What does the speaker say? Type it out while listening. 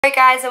Hey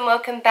guys, and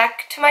welcome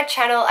back to my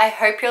channel. I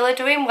hope you all are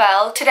doing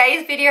well.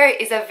 Today's video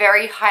is a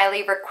very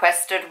highly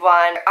requested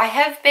one. I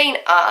have been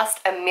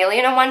asked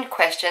 1,000,001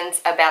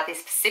 questions about this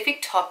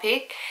specific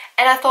topic,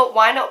 and I thought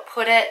why not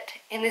put it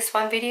in this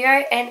one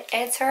video and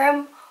answer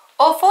them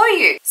all for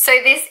you. So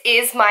this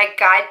is my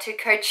guide to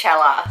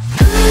Coachella.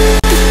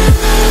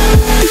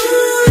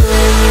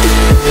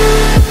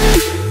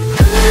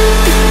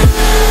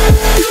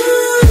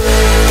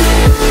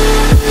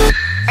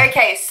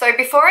 Okay, so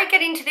before I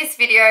get into this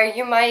video,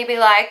 you may be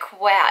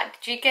like, wow,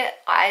 did you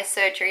get eye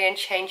surgery and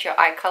change your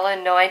eye color?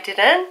 No, I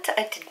didn't.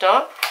 I did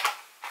not.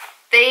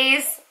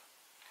 These,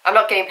 I'm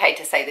not getting paid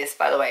to say this,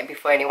 by the way,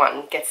 before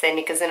anyone gets their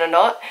knickers in or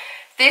not.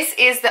 This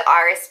is the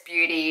Iris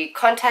Beauty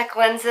contact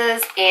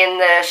lenses in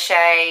the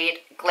shade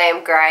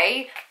Glam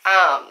Grey.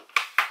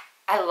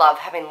 I love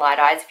having light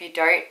eyes. If you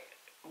don't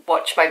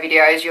watch my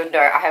videos, you'll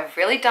know I have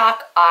really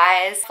dark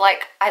eyes.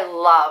 Like, I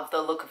love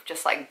the look of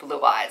just like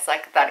blue eyes.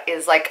 Like, that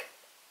is like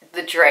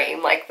the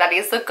dream, like that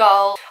is the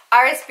goal.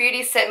 Iris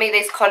Beauty sent me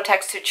these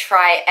contacts to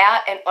try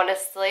out, and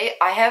honestly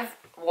I have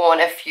worn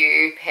a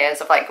few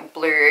pairs of like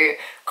blue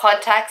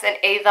contacts, and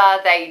either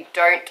they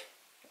don't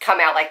come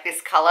out like this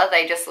color,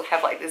 they just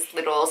have like this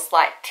little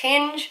slight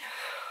tinge,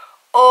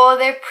 or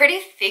they're pretty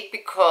thick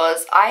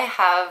because I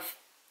have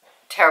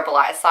terrible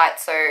eyesight,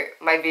 so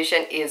my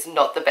vision is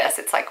not the best.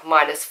 It's like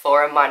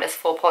 -4 and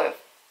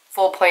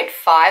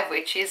 -4.5,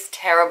 which is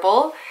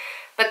terrible.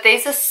 But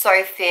these are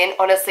so thin.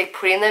 Honestly,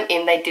 putting them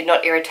in, they did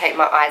not irritate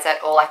my eyes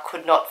at all. I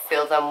could not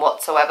feel them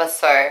whatsoever.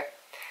 So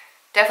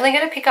definitely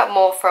going to pick up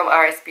more from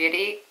Iris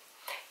Beauty.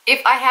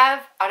 If I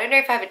have, I don't know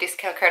if I have a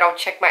discount code. I'll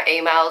check my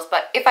emails.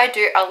 But if I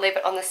do, I'll leave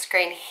it on the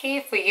screen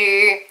here for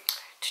you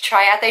to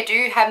try out. They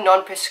do have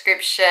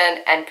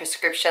non-prescription and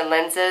prescription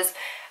lenses,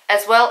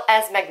 as well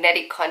as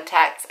magnetic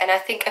contacts, and I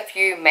think a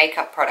few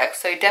makeup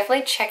products. So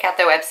definitely check out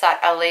their website.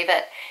 I'll leave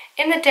it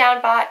in the down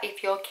bar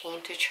if you're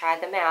keen to try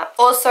them out.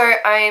 Also,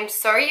 I am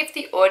sorry if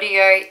the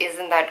audio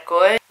isn't that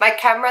good. My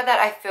camera that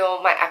I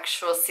film my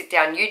actual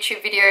sit-down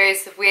YouTube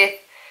videos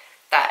with,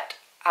 that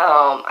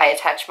I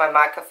attach my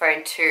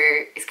microphone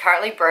to, is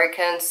currently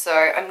broken,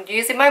 so I'm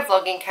using my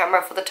vlogging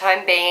camera for the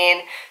time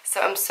being,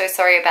 so I'm so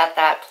sorry about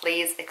that.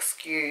 Please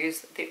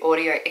excuse the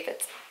audio if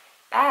it's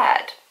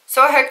bad.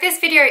 So I hope this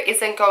video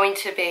isn't going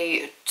to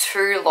be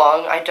too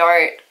long.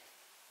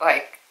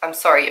 I'm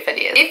sorry if it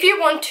is. If you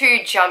want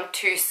to jump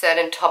to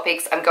certain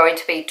topics I'm going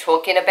to be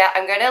talking about,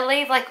 I'm going to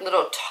leave like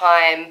little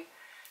time,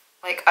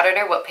 like I don't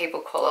know what people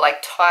call it,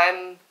 like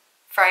time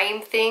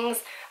frame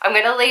things. I'm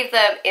going to leave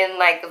them in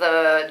like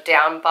the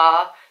down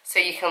bar so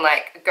you can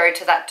like go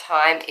to that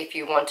time if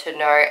you want to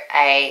know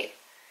a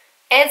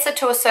answer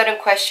to a certain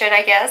question,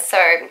 I guess.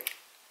 So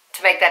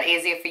to make that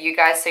easier for you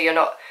guys, so you're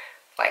not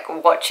like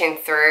watching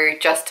through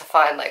just to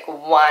find like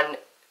one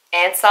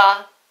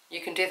answer, you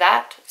can do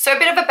that. So a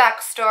bit of a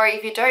backstory,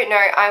 if you don't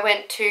know, I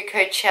went to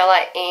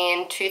Coachella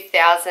in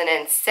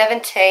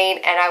 2017,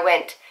 and I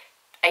went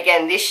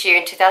again this year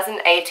in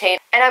 2018,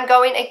 and I'm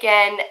going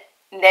again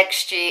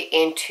next year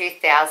in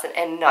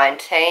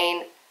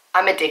 2019.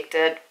 I'm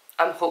addicted,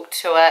 I'm hooked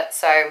to it,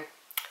 so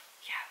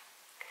yeah.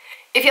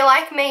 If you're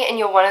like me and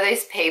you're one of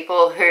those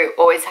people who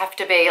always have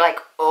to be like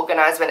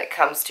organized when it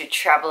comes to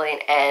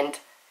traveling and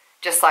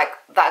just like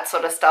that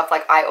sort of stuff,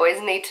 like I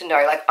always need to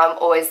know, like I'm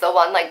always the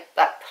one like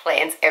that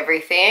plans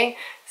everything,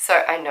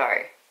 so I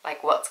know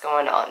like what's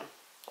going on.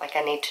 Like I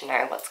need to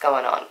know what's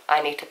going on.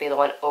 I need to be the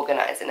one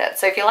organizing it.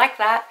 So if you like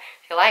that,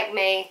 if you're like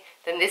me,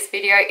 then this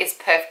video is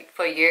perfect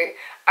for you.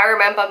 I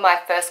remember my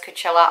first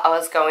Coachella I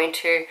was going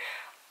to,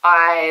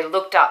 I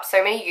looked up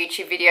so many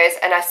YouTube videos,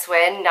 and I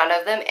swear none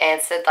of them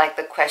answered like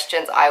the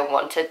questions I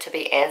wanted to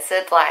be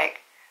answered.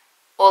 Like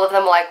all of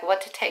them were like,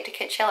 what to take to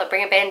Coachella,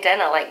 bring a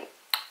bandana. Like,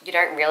 you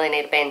don't really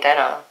need a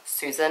bandana,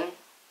 Susan.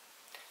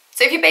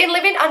 So if you've been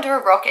living under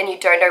a rock and you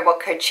don't know what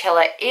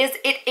Coachella is,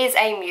 it is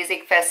a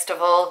music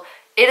festival.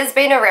 It has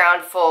been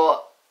around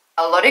for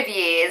a lot of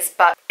years,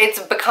 but it's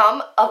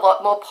become a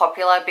lot more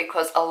popular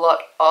because a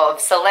lot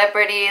of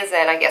celebrities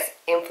and I guess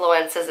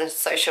influencers and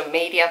social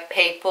media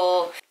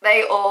people,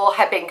 they all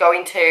have been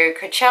going to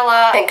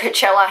Coachella, and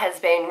Coachella has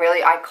been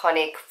really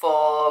iconic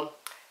for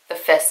the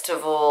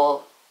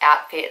festival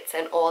outfits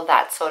and all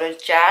that sort of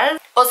jazz.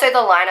 Also, the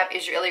lineup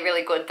is really,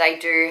 really good. They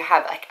do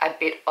have like a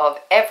bit of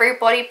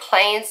everybody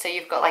playing, so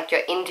you've got like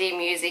your indie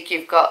music,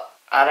 you've got,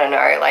 I don't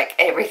know, like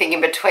everything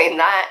in between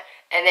that,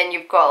 and then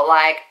you've got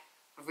like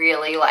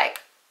really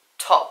like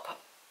top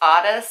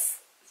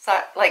artists.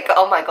 So like,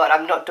 oh my god,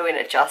 I'm not doing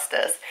it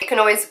justice. You can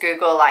always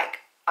Google like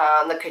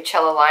the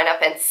Coachella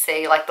lineup and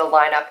see like the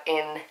lineup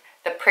in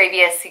the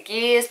previous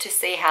years to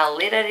see how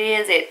lit it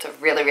is. It's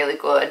really, really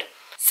good.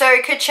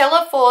 So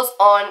Coachella falls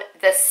on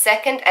the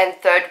 2nd and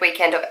 3rd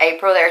weekend of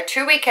April. There are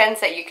 2 weekends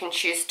that you can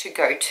choose to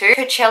go to.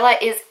 Coachella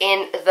is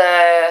in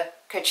the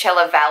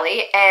Coachella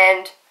Valley,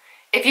 and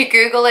if you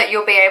Google it,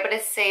 you'll be able to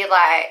see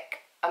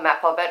like a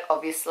map of it,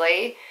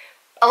 obviously.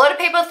 A lot of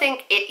people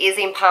think it is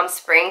in Palm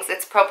Springs.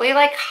 It's probably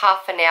like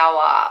half an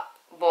hour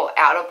more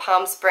out of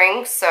Palm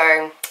Springs,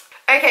 so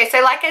Okay,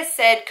 so like I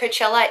said,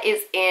 Coachella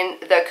is in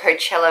the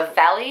Coachella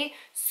Valley.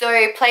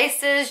 So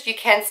places you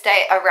can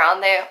stay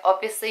around there,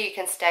 obviously you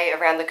can stay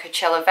around the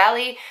Coachella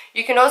Valley.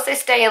 You can also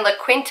stay in La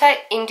Quinta,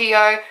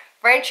 Indio,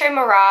 Rancho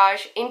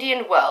Mirage,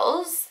 Indian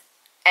Wells,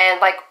 and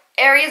like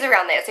areas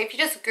around there. So if you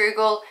just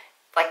Google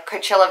like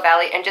Coachella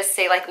Valley and just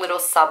see like little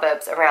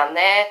suburbs around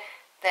there,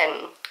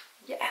 then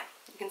yeah,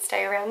 you can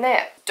stay around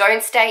there.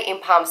 Don't stay in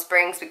Palm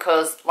Springs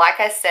because like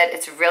I said,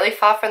 it's really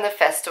far from the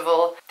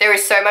festival. There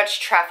is so much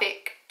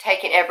traffic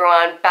taking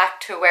everyone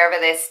back to wherever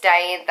they're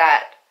staying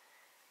that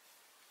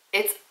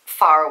it's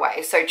far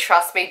away. So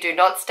trust me, do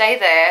not stay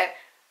there.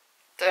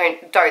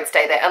 Don't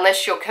stay there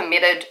unless you're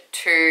committed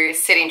to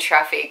sit in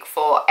traffic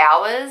for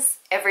hours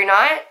every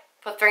night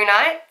for 3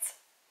 nights.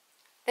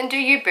 Then do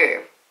you,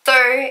 boo. So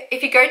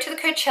if you go to the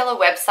Coachella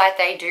website,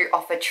 they do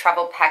offer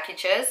travel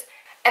packages.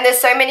 And there's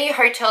so many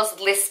hotels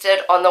listed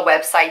on the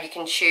website. You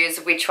can choose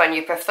which one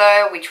you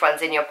prefer, which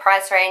one's in your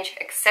price range,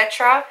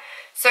 etc.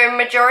 So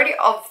majority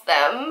of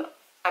them,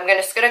 I'm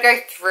just going to go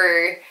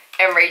through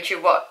and read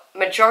you what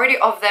majority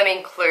of them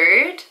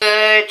include.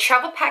 The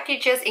travel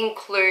packages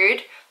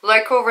include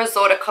local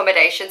resort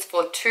accommodations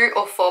for 2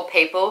 or 4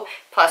 people,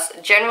 plus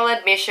general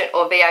admission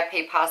or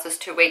VIP passes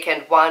to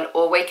weekend 1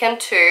 or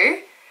weekend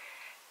 2.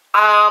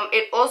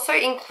 It also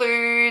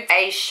includes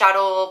a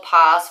shuttle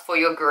pass for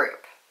your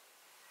group.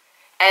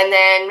 And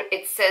then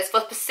it says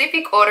for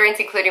specific orderings,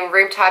 including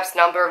room types,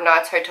 number of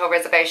nights, hotel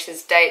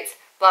reservations, dates,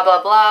 blah,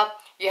 blah, blah,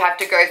 you have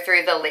to go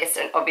through the list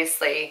and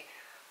obviously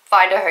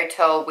find a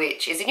hotel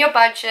which is in your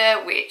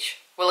budget, which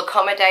will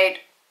accommodate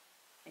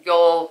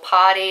your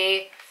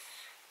party.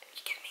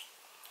 You get me?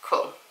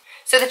 Cool.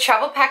 So the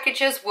travel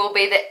packages will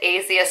be the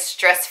easiest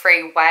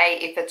stress-free way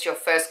if it's your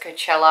first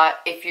Coachella.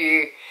 If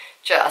you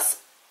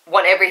just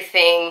want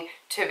everything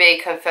to be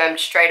confirmed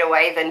straight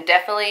away, then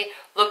definitely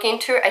look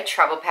into a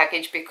travel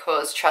package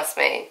because trust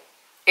me,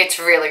 it's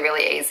really,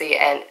 really easy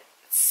and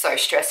so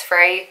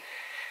stress-free,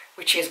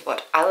 which is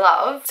what I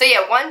love. So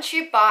yeah, once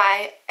you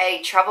buy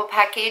a travel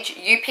package,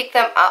 you pick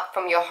them up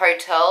from your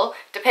hotel,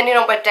 depending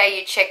on what day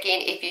you check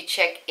in. If you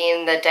check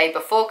in the day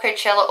before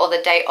Coachella or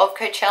the day of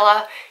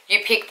Coachella, you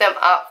pick them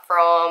up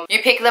from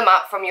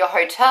your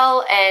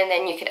hotel, and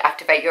then you can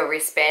activate your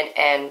wristband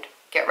and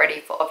get ready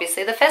for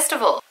obviously the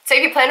festival. So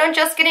if you plan on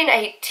just getting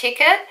a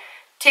ticket,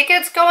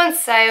 tickets go on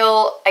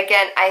sale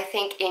again, I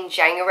think in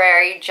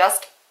January,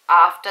 just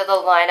after the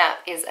lineup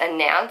is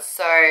announced.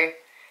 So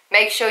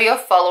make sure you're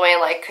following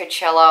like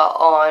Coachella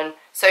on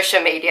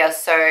social media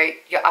so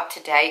you're up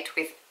to date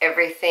with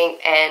everything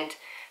and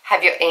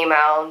have your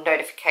email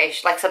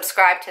notification, like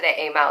subscribe to their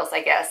emails,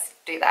 I guess,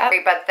 do that.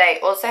 But they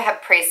also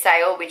have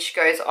pre-sale, which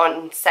goes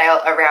on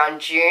sale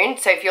around June.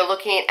 So if you're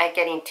looking at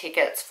getting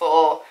tickets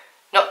for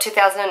not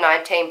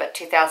 2019 but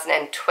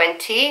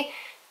 2020,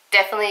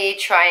 definitely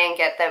try and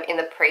get them in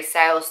the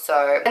pre-sale.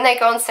 So when they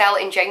go on sale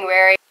in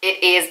January,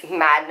 it is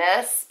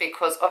madness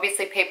because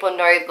obviously people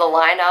know the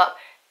lineup,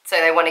 so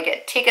they want to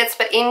get tickets.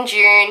 But in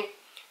June,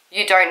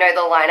 you don't know the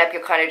lineup,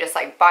 you're kind of just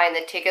like buying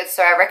the tickets.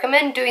 So I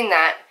recommend doing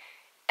that.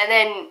 And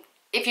then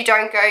if you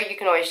don't go, you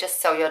can always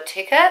just sell your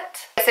ticket.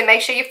 So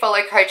make sure you follow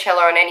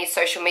Coachella on any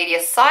social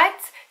media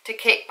sites to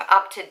keep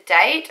up to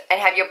date and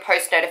have your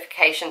post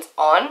notifications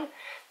on.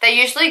 They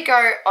usually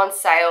go on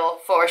sale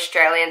for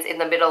Australians in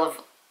the middle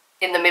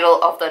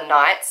of the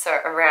night, so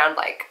around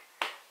like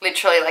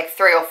literally like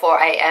 3 or 4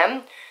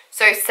 a.m.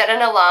 So set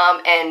an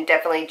alarm and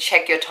definitely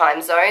check your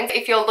time zones.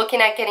 If you're looking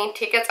at getting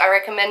tickets, I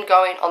recommend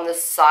going on the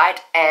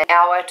site an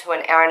hour to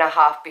an hour and a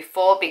half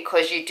before,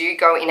 because you do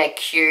go in a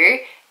queue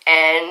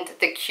and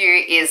the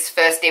queue is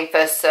first in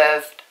first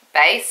served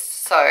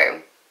based.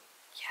 So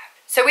yeah.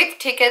 So with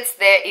tickets,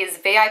 there is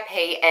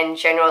VIP and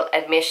general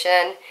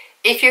admission.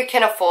 If you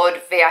can afford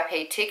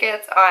VIP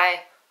tickets,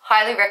 I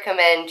highly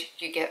recommend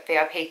you get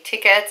VIP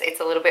tickets.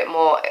 It's a little bit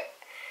more,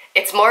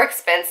 it's more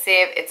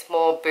expensive, it's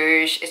more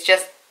bouge, it's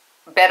just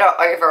better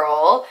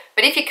overall.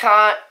 But if you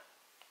can't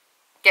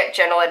get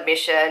general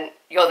admission,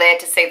 you're there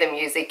to see the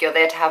music, you're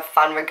there to have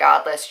fun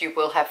regardless, you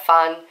will have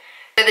fun.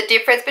 So the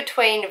difference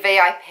between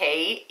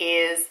VIP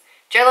is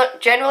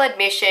general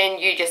admission,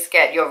 you just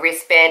get your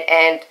wristband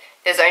and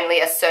there's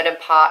only a certain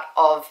part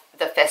of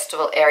the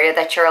festival area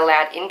that you're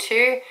allowed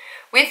into.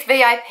 With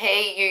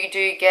VIP, you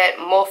do get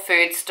more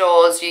food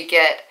stores, you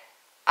get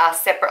a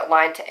separate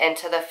line to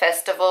enter the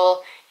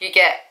festival, you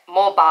get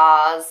more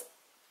bars,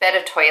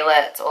 better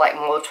toilets, or like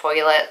more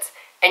toilets,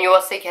 and you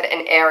also get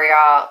an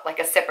area, like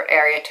a separate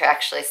area to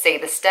actually see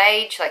the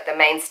stage, like the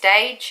main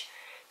stage.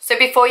 So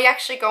before you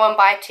actually go and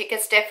buy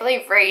tickets,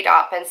 definitely read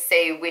up and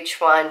see which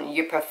one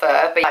you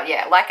prefer. But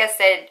yeah, like I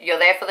said, you're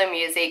there for the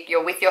music,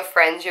 you're with your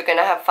friends, you're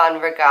gonna have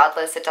fun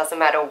regardless. It doesn't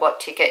matter what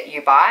ticket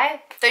you buy.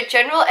 So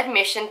general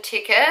admission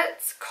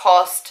tickets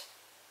cost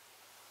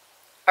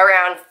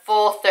around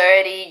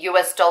 $4.30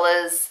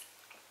 US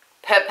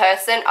per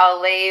person.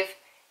 I'll leave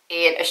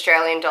in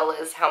Australian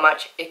dollars how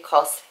much it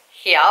costs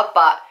here,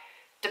 but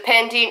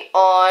depending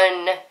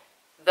on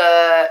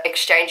the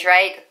exchange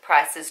rate,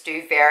 prices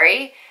do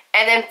vary.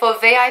 And then for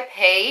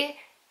VIP,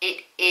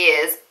 it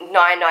is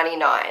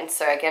 $9.99.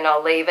 So again,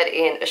 I'll leave it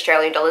in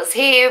Australian dollars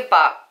here,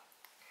 but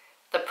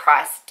the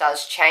price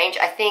does change.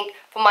 I think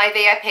for my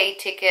VIP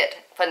ticket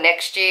for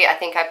next year, I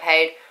think I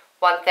paid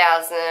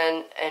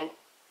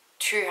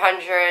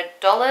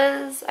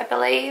 $1,200, I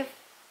believe.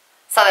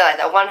 Something like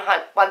that,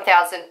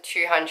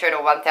 1,200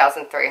 or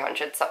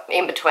 1,300, something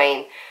in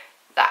between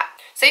that.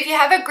 So if you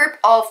have a group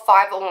of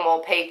 5 or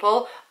more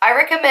people, I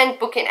recommend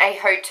booking a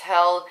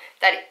hotel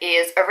that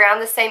is around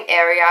the same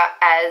area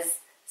as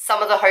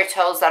some of the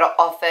hotels that are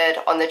offered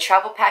on the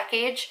travel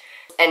package,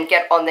 and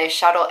get on their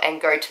shuttle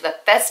and go to the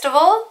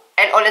festival.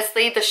 And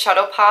honestly, the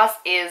shuttle pass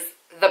is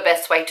the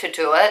best way to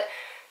do it.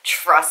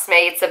 Trust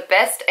me, it's the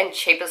best and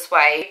cheapest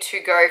way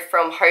to go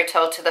from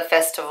hotel to the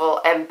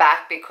festival and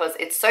back, because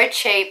it's so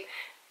cheap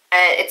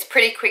and it's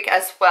pretty quick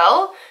as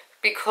well,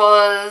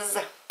 because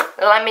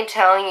let me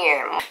tell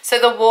you. So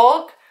the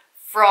walk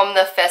from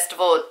the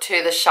festival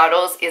to the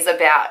shuttles is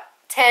about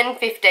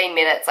 10-15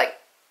 minutes, like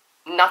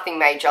nothing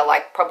major,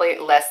 like probably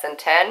less than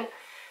 10.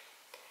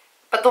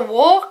 But the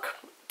walk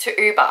to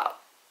Uber,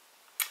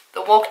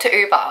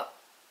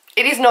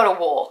 it is not a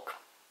walk.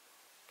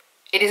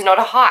 It is not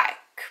a hike.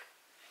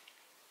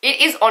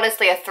 It is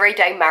honestly a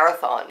 3-day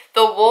marathon.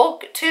 The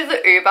walk to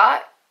the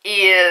Uber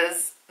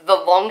is the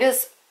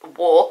longest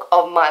walk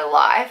of my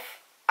life.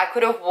 I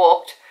could have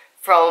walked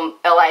from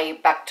LA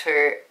back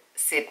to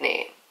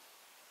Sydney.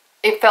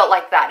 It felt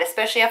like that,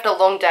 especially after a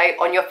long day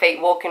on your feet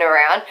walking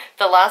around.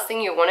 The last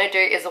thing you want to do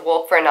is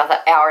walk for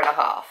another hour and a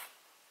half.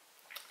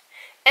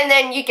 And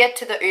then you get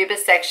to the Uber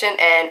section,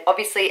 and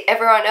obviously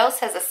everyone else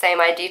has the same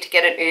idea to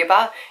get an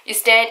Uber. You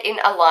stand in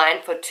a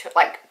line for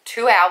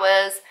 2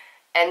 hours,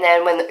 and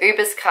then when the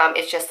Ubers come,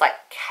 it's just like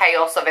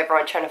chaos of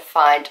everyone trying to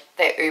find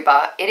their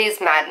Uber. It is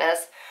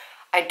madness.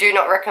 I do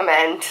not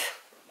recommend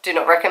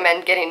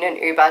getting an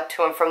Uber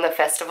to and from the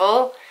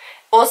festival.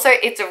 Also,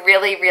 it's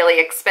really, really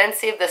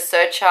expensive. The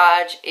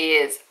surcharge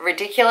is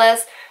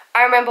ridiculous.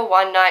 I remember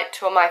one night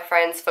 2 of my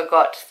friends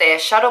forgot their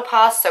shuttle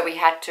pass, so we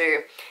had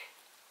to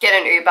get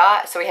an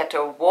Uber. So we had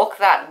to walk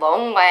that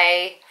long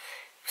way,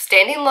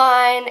 stand in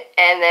line,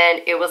 and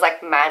then it was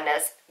like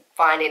madness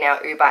finding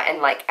our Uber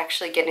and like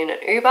actually getting an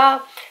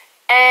Uber.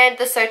 And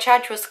the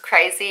surcharge was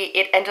crazy.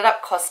 It ended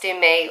up costing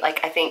me like,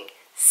 I think,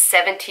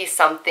 70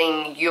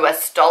 something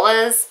US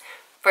dollars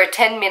for a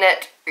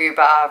 10-minute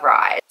Uber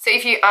ride. So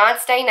if you aren't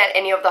staying at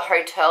any of the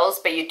hotels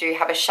but you do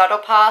have a shuttle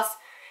pass,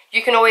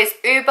 you can always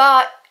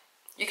Uber.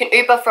 You can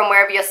Uber from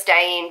wherever you're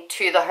staying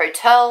to the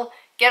hotel,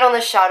 get on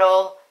the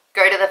shuttle,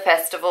 go to the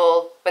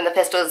festival. When the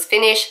festival is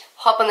finished,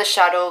 hop on the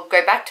shuttle,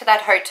 go back to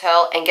that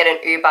hotel and get an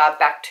Uber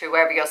back to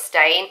wherever you're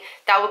staying.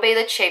 That will be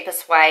the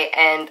cheapest way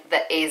and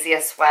the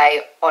easiest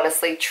way.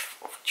 Honestly,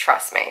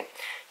 trust me.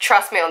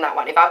 Trust me on that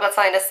one. If I've got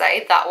something to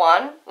say, that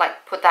one,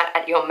 like, put that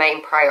at your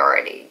main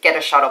priority. Get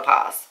a shuttle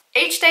pass.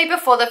 Each day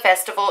before the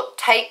festival,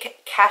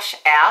 take cash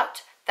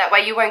out. That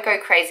way you won't go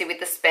crazy with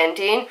the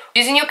spending.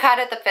 Using your card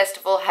at the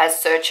festival has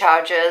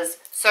surcharges.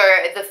 So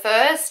the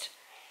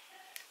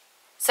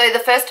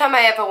first time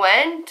I ever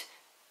went,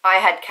 I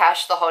had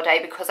cash the whole day,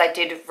 because I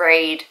did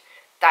read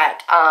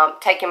that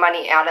taking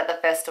money out at the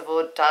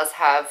festival does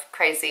have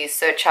crazy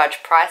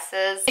surcharge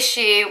prices. This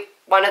year,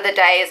 one of the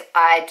days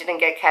I didn't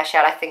get cash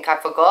out, I think I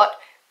forgot.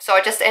 So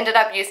I just ended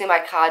up using my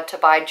card to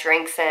buy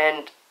drinks,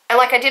 and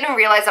like I didn't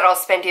realize that I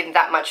was spending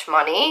that much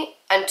money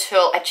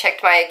until I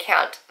checked my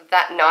account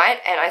that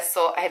night and I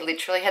saw I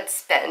literally had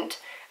spent,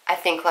 I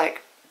think,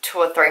 like $200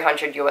 or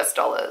 $300 US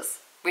dollars,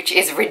 which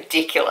is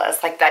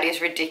ridiculous. Like, that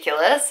is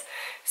ridiculous.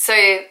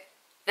 So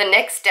the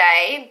next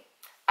day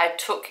I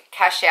took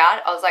cash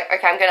out. I was like,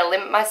 okay, I'm going to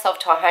limit myself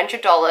to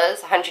 $100,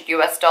 $100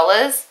 US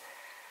dollars.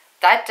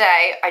 That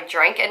day I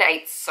drank and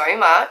ate so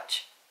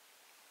much,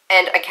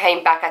 and I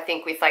came back, I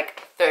think, with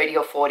like 30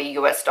 or 40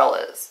 US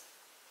dollars.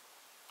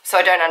 So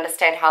I don't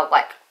understand how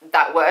like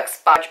that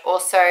works, but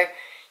also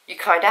you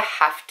kind of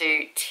have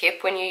to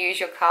tip when you use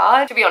your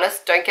card. To be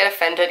honest, don't get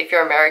offended if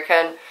you're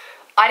American.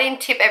 I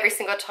didn't tip every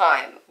single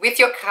time. With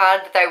your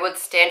card, they would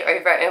stand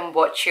over and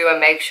watch you and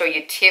make sure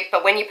you tip.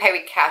 But when you pay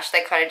with cash,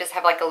 they kind of just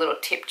have like a little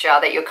tip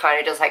jar that you kind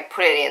of just like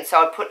put it in. So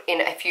I'd put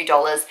in a few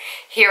dollars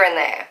here and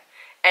there.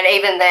 And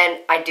even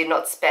then, I did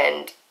not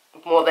spend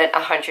more than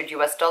 $100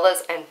 US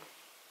dollars, and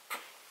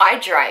I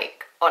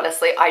drank.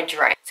 Honestly, I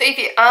drank. So if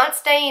you aren't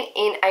staying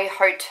in a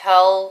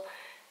hotel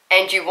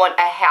and you want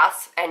a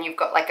house and you've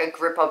got like a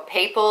group of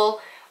people,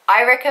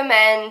 I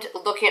recommend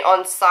looking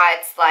on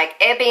sites like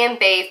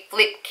Airbnb,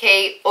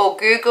 Flipkey, or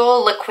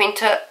Google La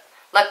Quinta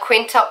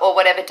or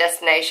whatever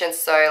destination.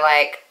 So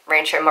like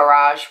Rancho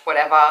Mirage,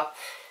 whatever,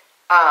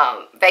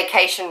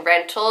 vacation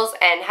rentals,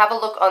 and have a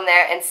look on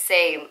there and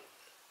see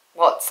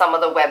what some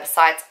of the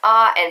websites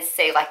are and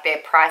see like their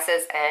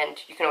prices, and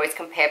you can always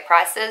compare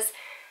prices.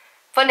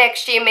 For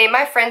next year, me and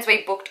my friends,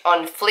 we booked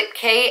on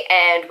Flipkey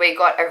and we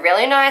got a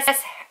really nice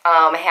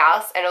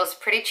house, and it was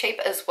pretty cheap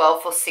as well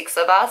for 6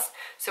 of us.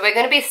 So we're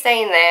going to be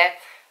staying there.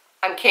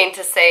 I'm keen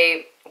to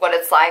see what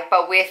it's like,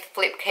 but with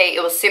Flipkey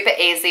it was super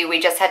easy. We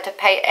just had to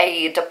pay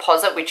a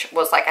deposit, which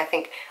was like I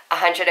think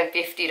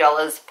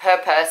 $150 per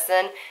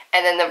person,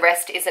 and then the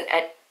rest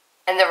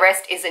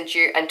isn't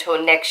due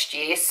until next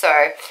year. So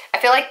I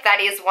feel like that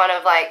is one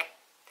of like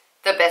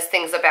the best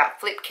things about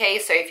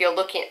Flipkey. So if you're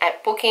looking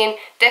at booking,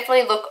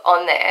 definitely look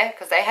on there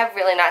because they have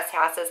really nice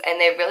houses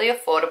and they're really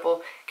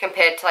affordable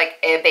compared to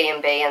like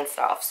Airbnb and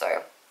stuff.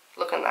 So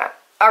look on that.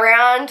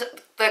 Around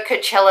the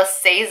Coachella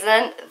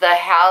season, the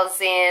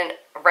housing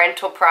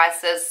rental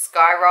prices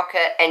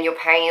skyrocket and you're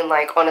paying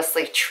like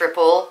honestly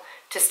triple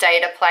to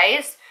stay at a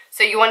place.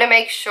 So you want to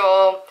make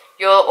sure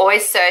you're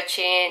always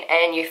searching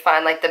and you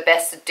find like the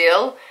best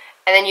deal,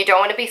 and then you don't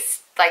want to be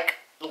like,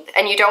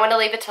 and you don't want to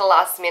leave it to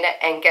last minute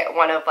and get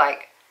one of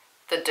like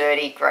the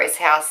dirty gross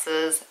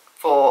houses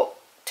for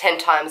 10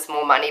 times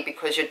more money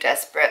because you're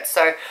desperate.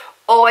 So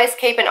always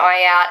keep an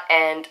eye out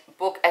and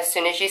book as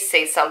soon as you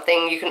see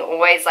something. You can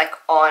always like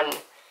on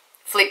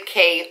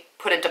Flipkey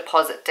put a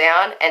deposit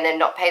down and then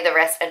not pay the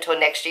rest until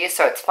next year.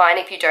 So it's fine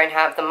if you don't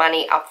have the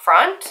money up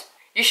front.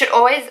 You should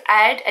always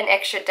add an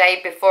extra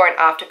day before and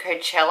after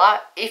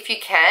Coachella if you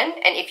can,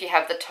 and if you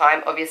have the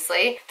time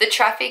obviously. The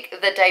traffic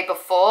the day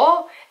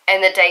before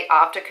and the day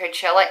after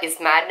Coachella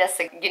is madness.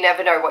 You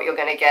never know what you're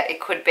going to get.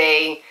 It could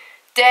be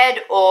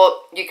dead or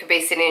you could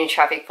be sitting in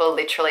traffic for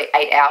literally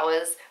 8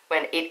 hours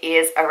when it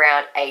is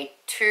around a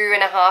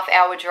 2.5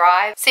 hour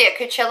drive. So yeah,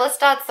 Coachella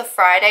starts the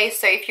Friday,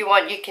 so if you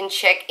want you can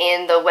check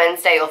in the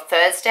Wednesday or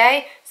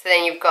Thursday, so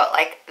then you've got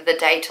like the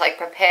day to like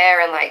prepare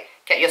and like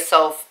get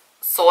yourself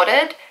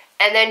sorted,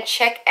 and then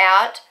check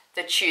out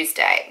the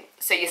Tuesday,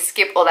 so you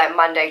skip all that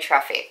Monday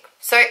traffic.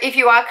 So if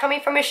you are coming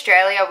from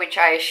Australia, which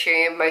I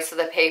assume most of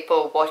the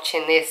people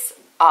watching this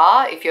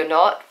are, if you're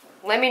not,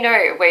 let me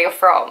know where you're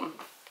from,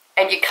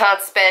 and you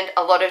can't spend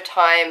a lot of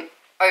time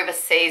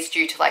overseas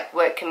due to like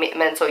work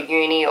commitments or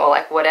uni or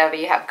like whatever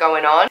you have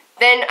going on,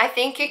 then I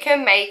think you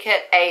can make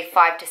it a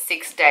 5 to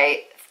 6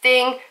 day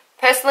thing.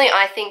 Personally,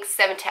 I think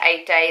 7 to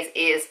 8 days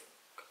is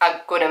a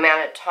good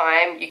amount of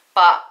time,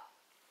 but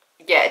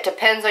yeah, it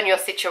depends on your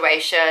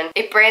situation.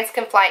 If brands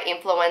can fly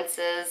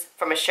influencers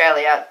from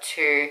Australia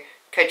to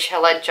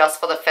Coachella just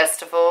for the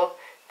festival,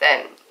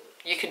 then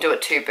you can do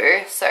it too,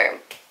 boo. So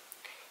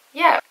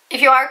yeah,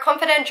 if you are a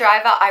confident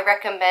driver, I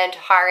recommend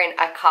hiring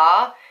a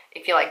car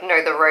if you like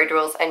know the road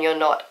rules and you're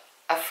not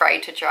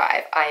afraid to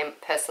drive. I am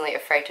personally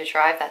afraid to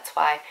drive. That's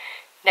why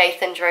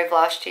Nathan drove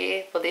last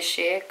year, or this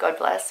year, God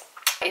bless.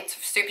 It's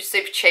super,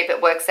 super cheap.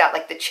 It works out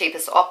like the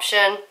cheapest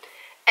option.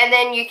 And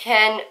then you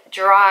can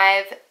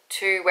drive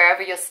to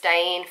wherever you're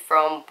staying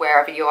from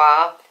wherever you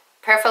are,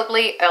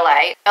 preferably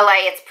LA. LA,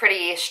 it's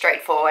pretty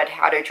straightforward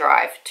how to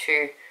drive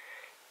to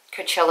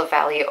Coachella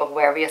Valley or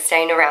wherever you're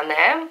staying around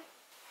there.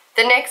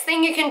 The next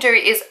thing you can do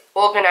is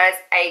organize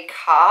a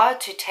car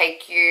to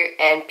take you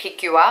and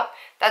pick you up.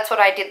 That's what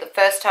I did the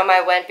first time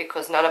I went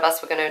because none of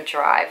us were going to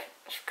drive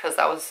because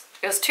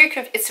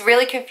it's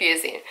really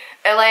confusing.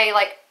 LA,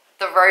 like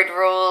the road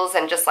rules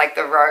and just like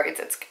the roads,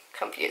 it's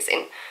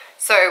confusing.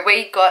 So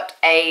we got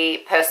a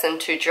person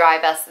to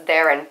drive us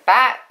there and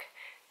back,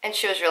 and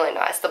she was really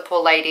nice. The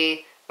poor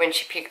lady, when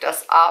she picked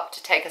us up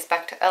to take us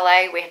back to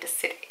LA, we had to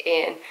sit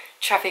in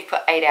traffic for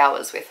 8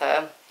 hours with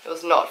her. It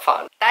was not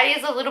fun. That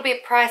is a little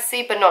bit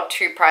pricey, but not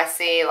too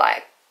pricey.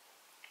 Like,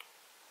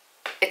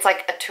 it's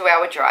like a 2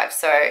 hour drive,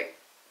 so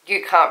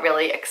you can't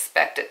really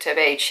expect it to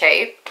be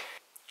cheap.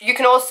 You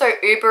can also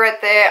Uber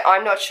it there.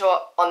 I'm not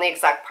sure on the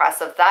exact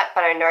price of that,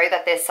 but I know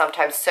that there's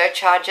sometimes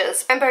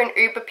surcharges. I remember an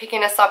Uber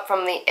picking us up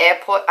from the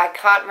airport. I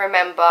can't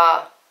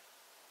remember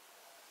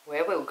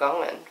where we were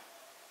going.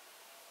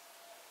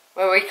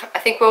 I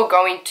think we were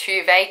going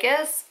to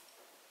Vegas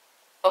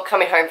or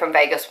coming home from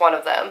Vegas, one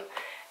of them.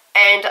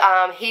 And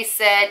he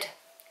said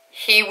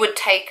he would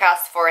take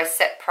us for a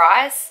set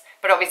price,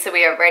 but obviously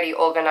we already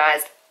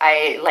organized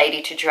a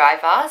lady to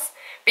drive us.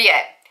 But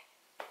yeah,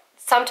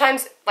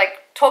 sometimes like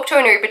talk to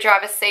an Uber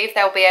driver, see if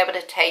they'll be able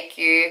to take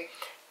you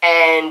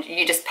and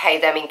you just pay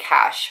them in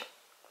cash.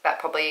 That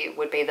probably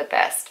would be the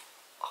best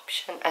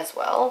option as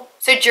well.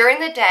 So during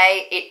the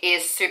day it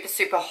is super,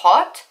 super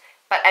hot,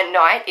 but at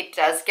night it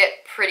does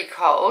get pretty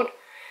cold.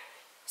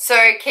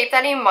 So keep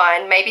that in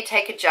mind. Maybe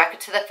take a jacket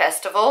to the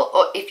festival,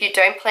 or if you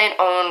don't plan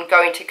on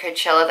going to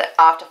Coachella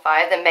after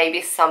 5, then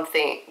maybe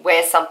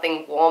wear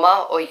something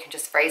warmer, or you can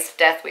just freeze to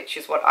death, which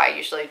is what I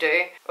usually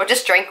do, or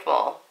just drink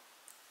more.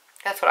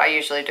 That's what I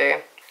usually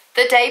do.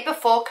 The day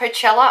before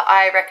Coachella,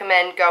 I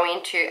recommend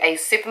going to a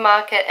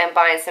supermarket and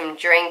buying some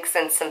drinks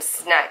and some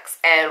snacks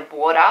and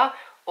water.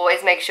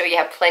 Always make sure you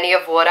have plenty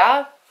of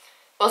water.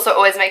 Also,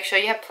 always make sure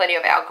you have plenty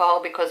of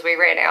alcohol because we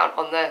ran out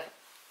on the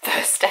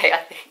first day,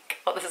 I think.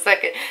 Or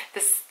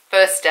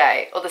first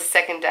day or the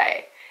second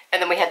day,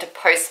 and then we had to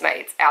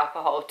Postmates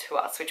alcohol to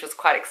us, which was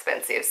quite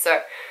expensive,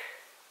 so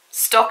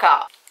stock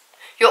up.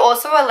 You're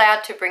also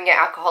allowed to bring your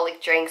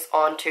alcoholic drinks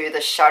onto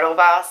the shuttle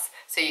bus,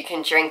 so you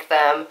can drink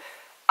them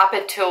up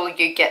until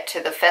you get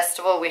to the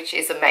festival, which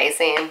is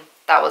amazing.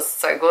 That was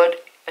so good.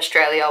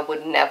 Australia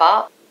would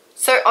never.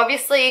 So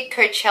obviously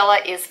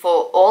Coachella is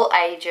for all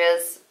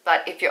ages,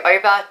 but if you're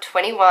over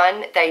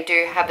 21, they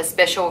do have a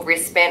special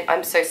wristband.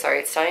 I'm so sorry,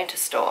 it's starting to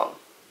storm.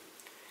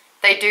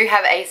 They do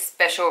have a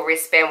special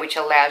wristband which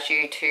allows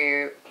you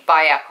to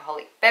buy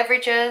alcoholic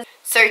beverages.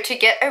 So to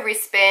get a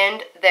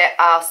wristband, there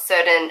are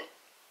certain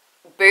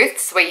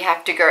booths where you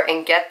have to go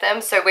and get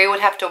them. So we would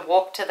have to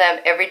walk to them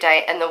every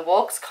day, and the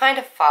walk's kind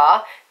of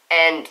far,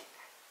 and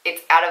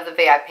it's out of the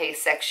VIP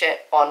section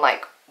on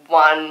like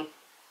one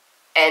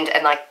end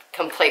and like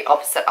complete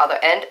opposite other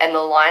end, and the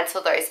lines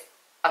for those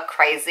are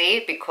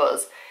crazy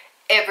because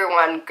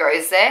everyone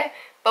goes there.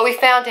 But we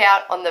found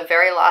out on the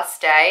very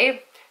last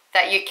day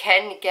that you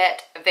can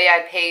get a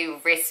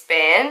VIP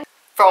wristband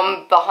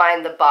from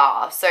behind the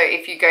bar. So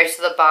if you go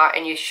to the bar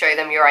and you show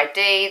them your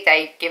ID,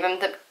 they give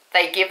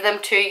them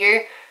to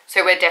you.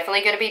 So we're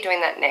definitely going to be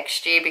doing that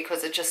next year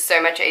because it's just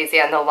so much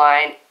easier and the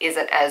line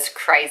isn't as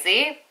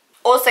crazy.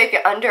 Also, if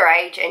you're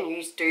underage and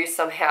you do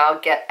somehow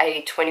get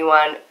a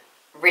 21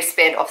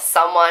 wristband off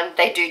someone,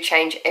 they do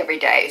change every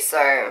day.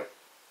 So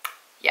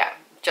yeah,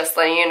 just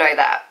letting you know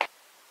that.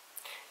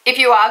 If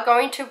you are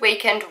going to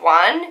weekend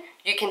 1,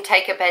 you can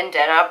take a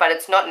bandana, but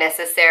it's not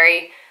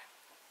necessary.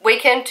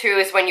 Weekend 2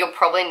 is when you'll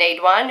probably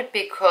need one,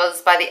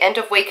 because by the end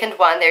of weekend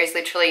 1, there is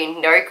literally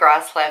no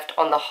grass left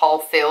on the whole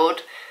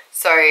field.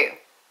 So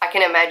I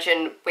can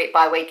imagine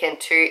by weekend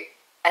 2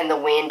 and the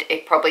wind,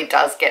 it probably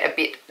does get a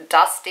bit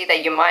dusty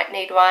that you might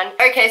need one.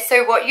 Okay,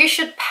 so what you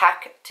should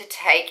pack to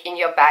take in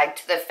your bag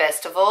to the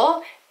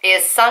festival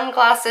is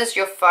sunglasses,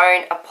 your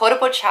phone, a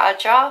portable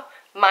charger,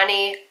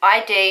 money,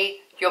 ID,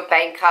 your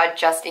bank card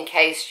just in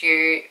case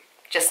you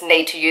just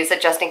need to use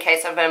it, just in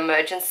case of an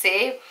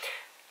emergency.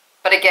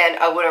 But again,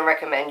 I wouldn't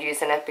recommend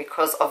using it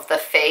because of the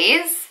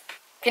fees.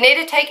 If you need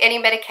to take any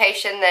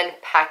medication, then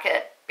pack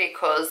it,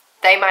 because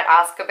they might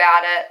ask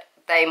about it.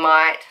 They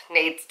might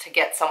need to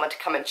get someone to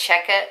come and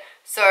check it.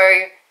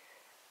 So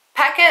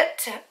pack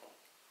it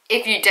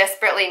if you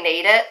desperately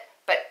need it.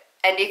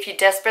 And if you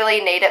desperately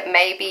need it,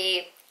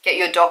 maybe get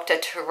your doctor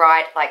to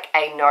write like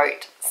a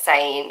note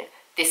saying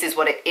this is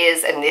what it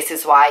is and this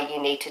is why you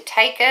need to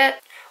take it.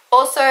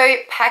 Also,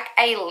 pack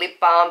a lip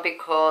balm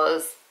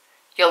because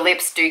your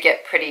lips do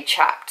get pretty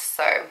chapped,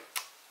 so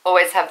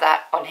always have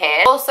that on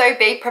hand. Also,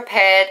 be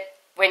prepared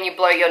when you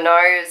blow your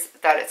nose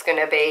that it's going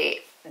to be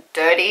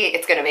dirty.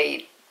 It's going to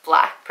be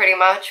black pretty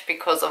much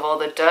because of all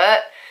the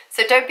dirt.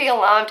 So don't be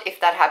alarmed if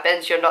that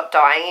happens. You're not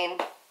dying.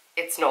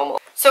 It's normal.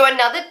 So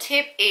another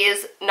tip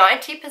is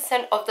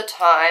 90% of the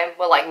time,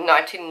 well like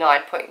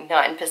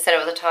 99.9%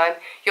 of the time,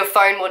 your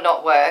phone will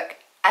not work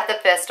at the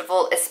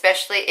festival,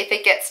 especially if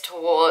it gets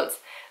towards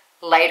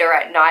later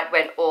at night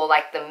when all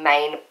like the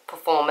main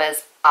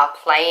performers are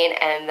playing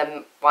and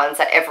the ones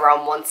that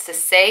everyone wants to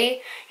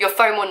see. Your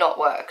phone will not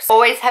work. So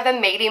always have a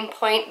meeting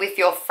point with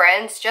your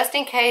friends just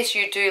in case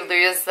you do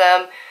lose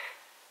them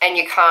and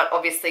you can't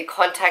obviously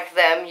contact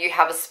them. You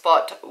have a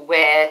spot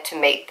where to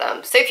meet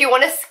them. So if you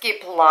want to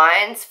skip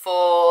lines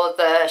for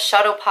the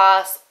shuttle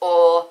pass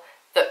or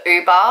the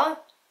Uber,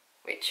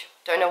 which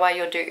don't know why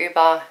you'll do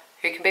Uber,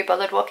 who can be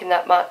bothered walking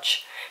that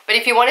much, but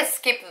if you want to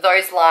skip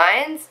those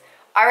lines,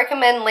 I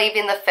recommend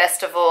leaving the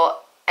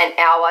festival an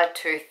hour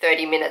to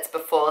 30 minutes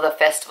before the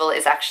festival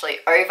is actually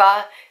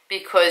over,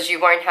 because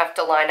you won't have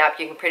to line up.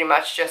 You can pretty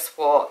much just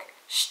walk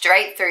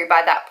straight through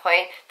by that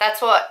point.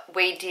 That's what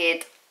we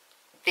did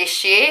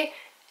this year,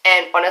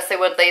 and honestly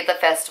would leave the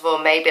festival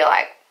maybe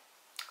like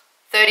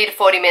 30 to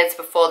 40 minutes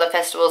before the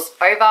festival's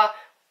over,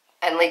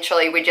 and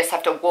literally we just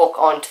have to walk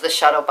on to the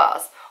shuttle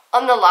bus.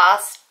 On the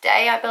last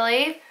day, I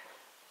believe,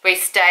 we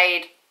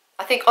stayed,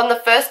 I think on the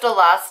first or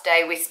last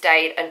day we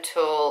stayed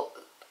until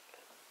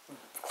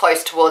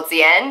close towards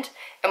the end,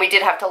 and we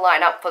did have to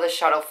line up for the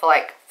shuttle for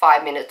like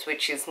 5 minutes,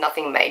 which is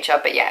nothing major,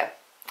 but yeah.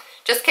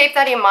 Just keep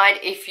that in mind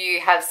if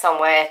you have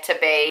somewhere to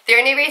be. The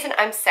only reason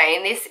I'm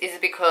saying this is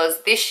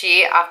because this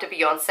year after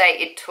Beyonce,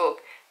 it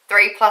took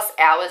 3+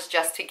 hours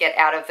just to get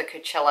out of the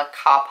Coachella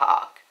car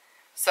park.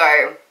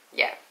 So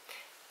yeah,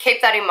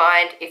 keep that in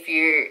mind if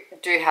you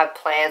do have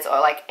plans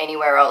or like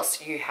anywhere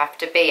else you have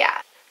to be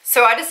at.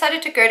 So I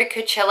decided to go to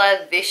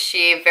Coachella this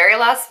year, very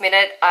last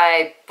minute.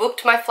 I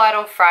booked my flight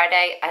on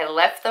Friday. I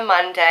left the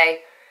Monday.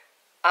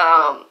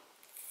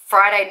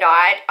 Friday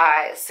night,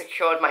 I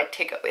secured my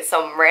ticket with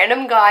some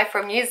random guy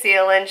from New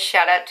Zealand.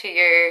 Shout out to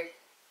you.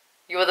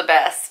 You were the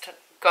best.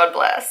 God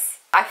bless.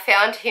 I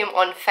found him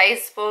on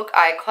Facebook.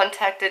 I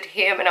contacted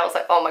him and I was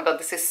like, oh my God,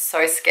 this is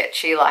so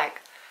sketchy.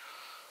 Like,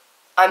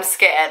 I'm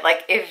scared.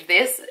 Like, if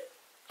this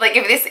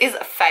is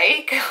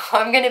fake,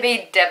 I'm going to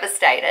be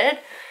devastated.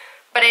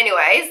 But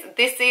anyways,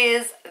 this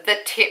is the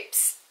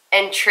tips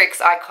and tricks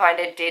I kind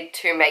of did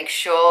to make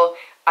sure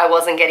I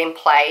wasn't getting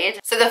played.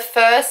 So the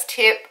first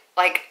tip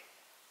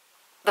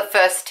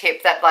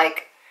that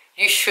like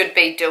you should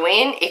be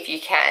doing if you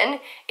can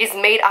is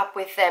meet up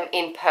with them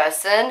in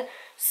person.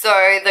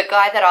 So the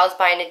guy that I was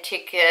buying a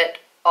ticket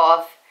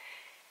off,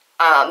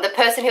 the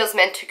person he was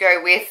meant to go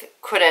with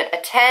couldn't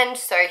attend,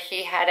 so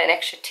he had an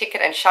extra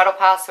ticket and shuttle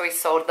pass, so he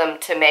sold them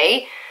to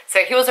me. So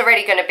he was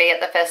already going to be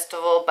at the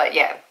festival, but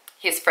yeah,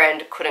 his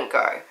friend couldn't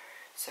go.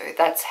 So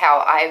that's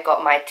how I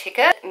got my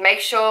ticket. Make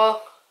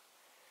sure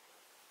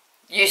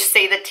you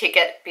see the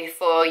ticket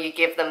before you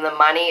give them the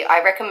money.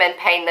 I recommend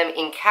paying them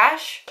in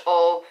cash,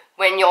 or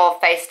when you're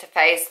face to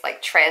face,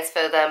 like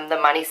transfer them the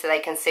money so they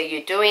can see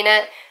you doing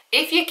it.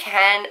 If you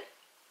can,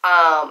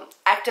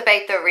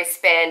 activate the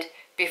wristband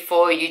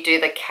before you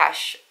do the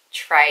cash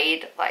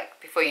trade,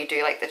 like before you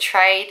do like the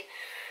trade,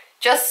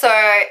 just so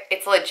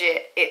it's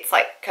legit, it's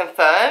like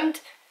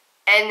confirmed,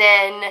 and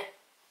then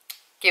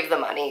give the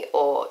money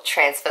or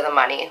transfer the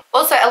money.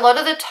 Also, a lot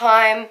of the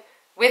time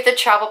with the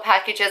travel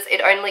packages, it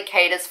only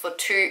caters for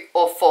 2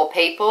 or 4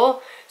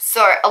 people.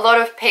 So a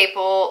lot of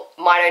people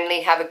might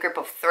only have a group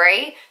of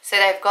 3, so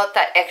they've got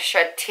that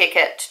extra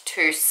ticket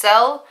to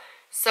sell.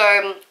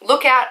 So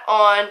look out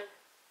on,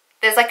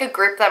 there's like a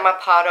group that I'm a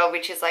part of,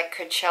 which is like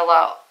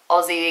Coachella,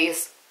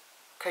 Aussies,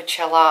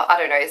 Coachella, I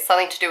don't know, it's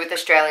something to do with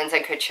Australians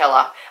and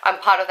Coachella. I'm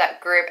part of that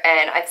group,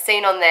 and I've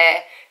seen on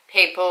there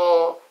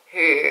people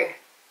who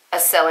are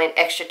selling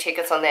extra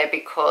tickets on there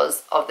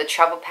because of the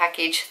travel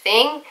package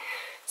thing.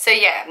 So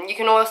yeah, you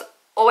can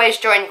always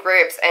join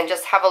groups and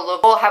just have a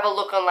look, or have a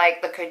look on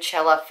like the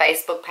Coachella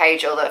Facebook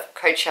page or the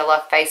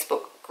Coachella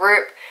Facebook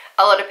group.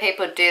 A lot of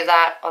people do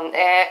that on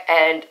there,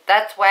 and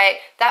that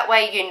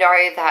way you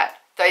know that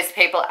those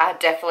people are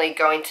definitely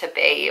going to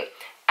be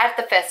at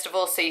the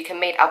festival, so you can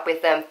meet up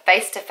with them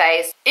face to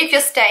face. If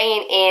you're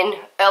staying in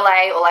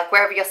LA or like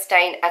wherever you're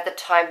staying at the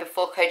time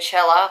before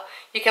Coachella,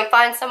 you can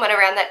find someone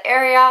around that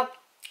area,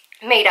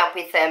 meet up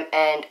with them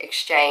and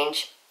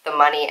exchange the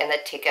money and the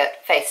ticket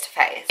face to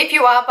face. If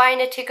you are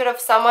buying a ticket of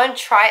someone,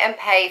 try and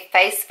pay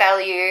face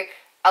value.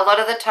 A lot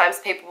of the times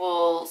people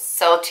will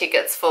sell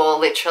tickets for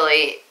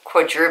literally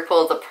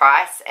quadruple the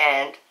price,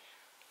 and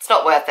it's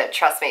not worth it.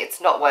 Trust me,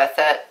 it's not worth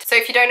it. So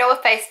if you don't know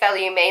what face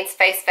value means,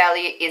 face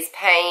value is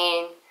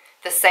paying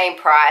the same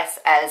price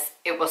as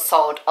it was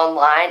sold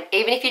online.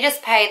 Even if you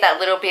just pay that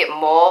little bit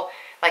more,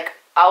 like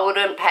I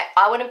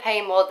wouldn't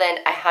pay more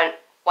than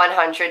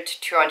 $100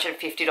 to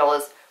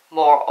 $250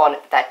 more on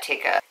that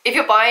ticket. If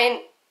you're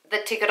buying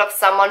the ticket of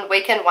someone,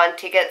 weekend 1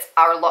 tickets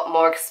are a lot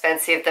more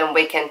expensive than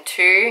weekend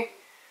 2,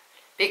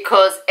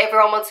 because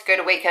everyone wants to go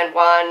to weekend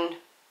 1.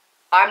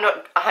 I'm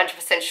not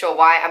 100% sure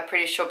why. I'm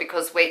pretty sure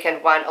because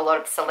weekend 1, a lot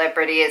of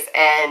celebrities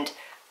and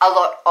a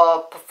lot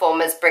of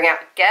performers bring out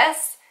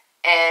guests,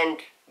 and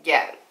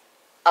yeah,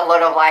 a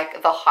lot of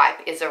like the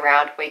hype is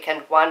around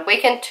weekend 1.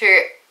 Weekend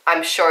 2,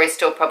 I'm sure is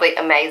still probably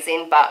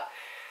amazing, but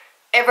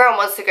everyone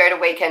wants to go to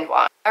weekend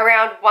 1.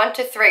 Around 1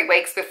 to 3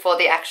 weeks before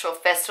the actual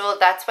festival,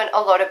 that's when a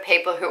lot of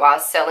people who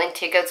are selling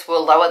tickets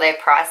will lower their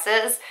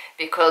prices,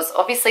 because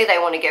obviously they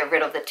want to get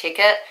rid of the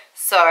ticket.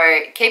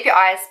 So keep your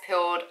eyes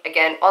peeled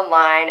again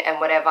online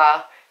and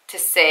whatever to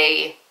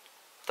see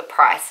the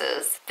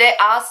prices. There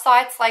are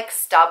sites like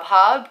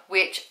StubHub,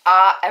 which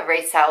are a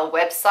resale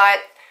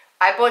website.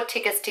 I bought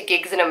tickets to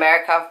gigs in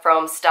America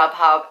from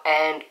StubHub,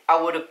 and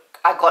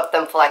I got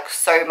them for like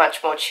so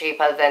much more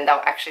cheaper than they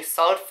were actually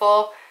sold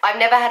for. I've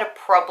never had a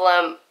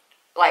problem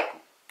like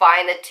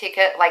buying the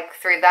ticket like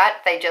through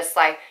that. They just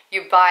like,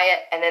 you buy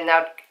it and then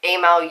they'll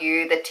email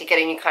you the ticket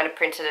and you kind of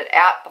printed it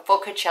out. Before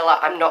Coachella,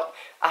 I'm not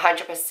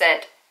 100%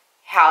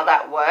 how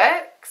that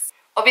works.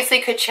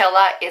 Obviously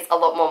Coachella is a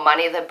lot more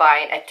money than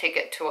buying a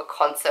ticket to a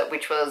concert,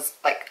 which was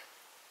like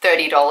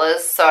 $30.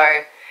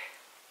 So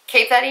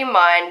keep that in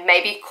mind.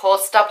 Maybe call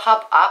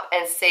StubHub up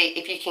and see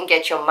if you can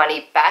get your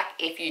money back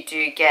if you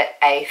do get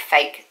a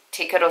fake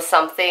ticket or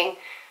something.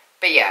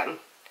 But yeah,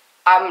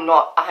 I'm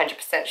not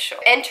 100% sure.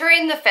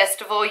 Entering the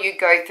festival, you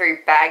go through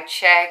bag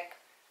check.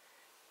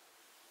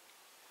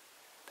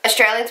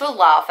 Australians will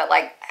laugh at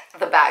like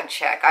the bag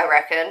check, I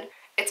reckon.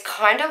 It's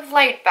kind of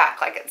laid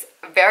back, like it's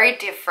very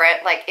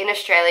different. Like in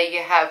Australia,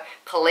 you have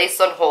police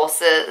on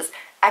horses.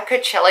 At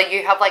Coachella,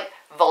 you have like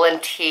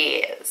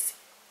volunteers.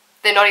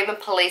 They're not even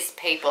police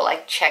people,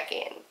 like check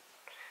in,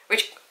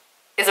 which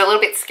is a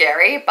little bit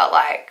scary, but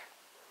like,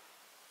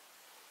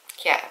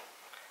 yeah.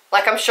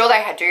 Like I'm sure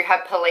they do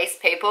have police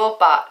people,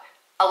 but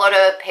a lot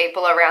of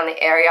people around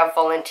the area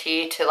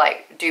volunteer to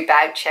like do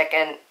bag check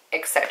and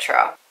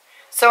etc.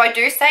 So I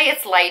do say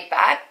it's laid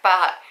back,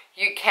 but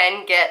you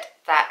can get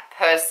that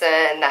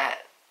person that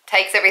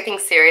takes everything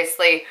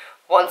seriously,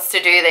 wants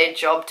to do their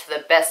job to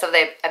the best of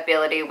their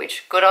ability,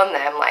 which good on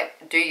them,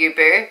 like do you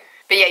boo.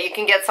 But yeah, you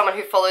can get someone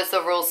who follows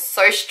the rules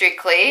so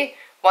strictly.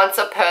 Once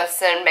a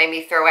person made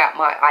me throw out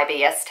my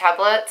IBS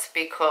tablets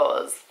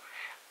because,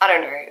 I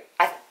don't know,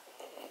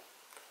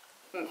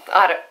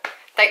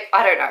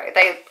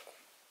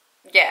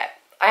 yeah,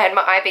 I had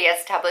my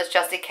IBS tablets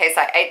just in case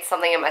I ate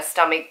something and my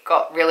stomach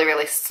got really,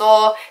 really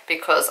sore,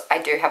 because I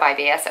do have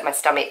IBS and my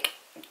stomach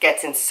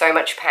gets in so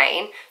much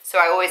pain. So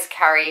I always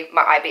carry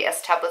my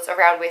IBS tablets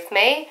around with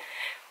me.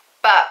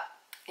 But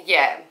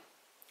yeah,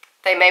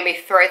 they made me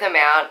throw them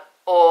out,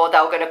 or they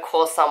were going to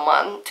call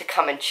someone to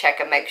come and check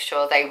and make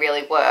sure they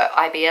really were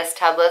IBS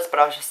tablets. But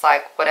I was just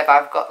like, whatever,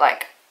 I've got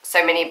like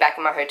so many back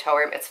in my hotel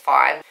room, it's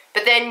fine.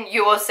 But then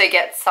you also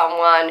get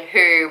someone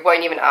who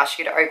won't even ask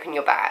you to open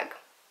your bag.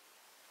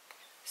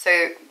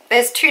 So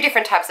there's 2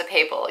 different types of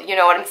people, you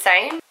know what I'm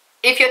saying?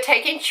 If you're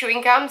taking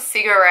chewing gum,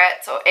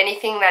 cigarettes, or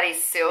anything that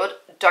is sealed,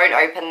 don't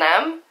open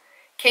them.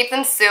 keep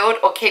them sealed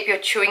or keep your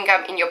chewing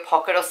gum in your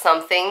pocket or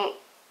something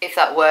if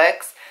that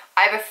works.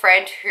 I have a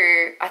friend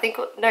who, I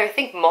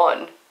think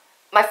Mon,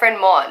 my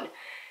friend Mon,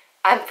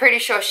 I'm pretty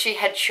sure she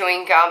had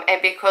chewing gum,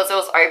 and because it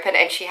was open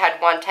and she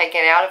had one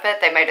taken out of it,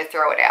 they made her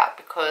throw it out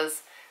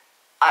because,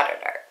 I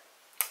don't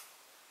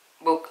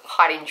know, we're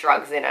hiding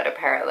drugs in it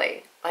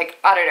apparently. Like,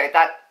 I don't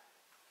know,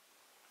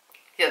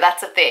 yeah,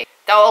 that's a thing.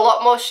 They were a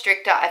lot more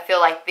stricter, I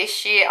feel like,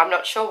 this year. I'm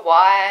not sure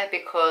why,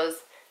 because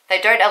they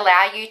don't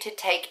allow you to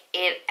take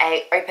in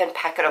an open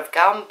packet of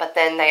gum, but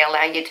then they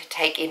allow you to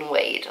take in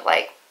weed.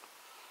 Like,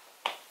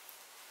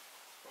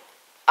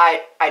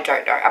 I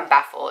don't know, I'm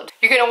baffled.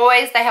 You can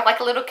always, they have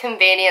like a little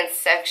convenience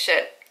section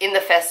in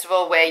the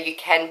festival where you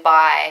can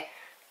buy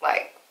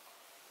like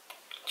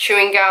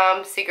chewing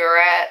gum,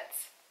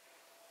 cigarettes,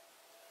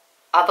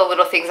 other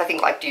little things, I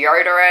think like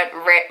deodorant,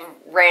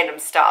 random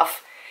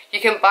stuff. You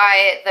can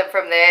buy them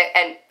from there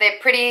and they're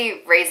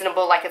pretty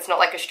reasonable. Like, it's not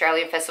like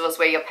Australian festivals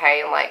where you're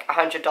paying like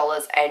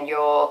 $100 and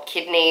your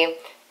kidney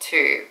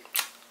to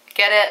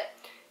get it.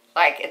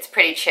 Like, it's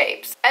pretty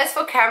cheap. As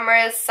for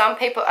cameras, some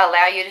people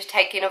allow you to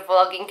take in a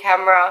vlogging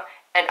camera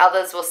and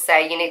others will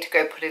say you need to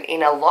go put it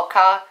in a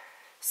locker.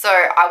 So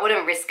I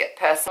wouldn't risk it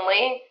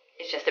personally.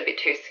 It's just a bit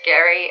too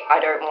scary. I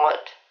don't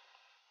want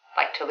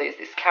like to lose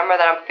this camera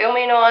that I'm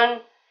filming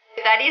on.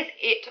 That is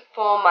it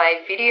for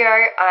my video.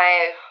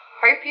 I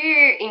hope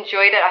you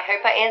enjoyed it. I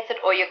hope I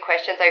answered all your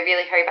questions. I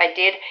really hope I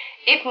did.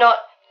 If not,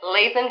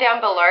 leave them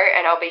down below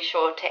and I'll be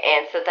sure to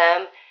answer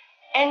them.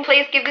 And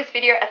please give this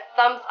video a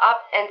thumbs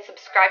up and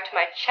subscribe to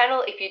my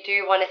channel if you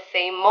do want to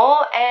see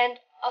more, and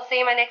I'll see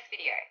you in my next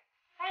video.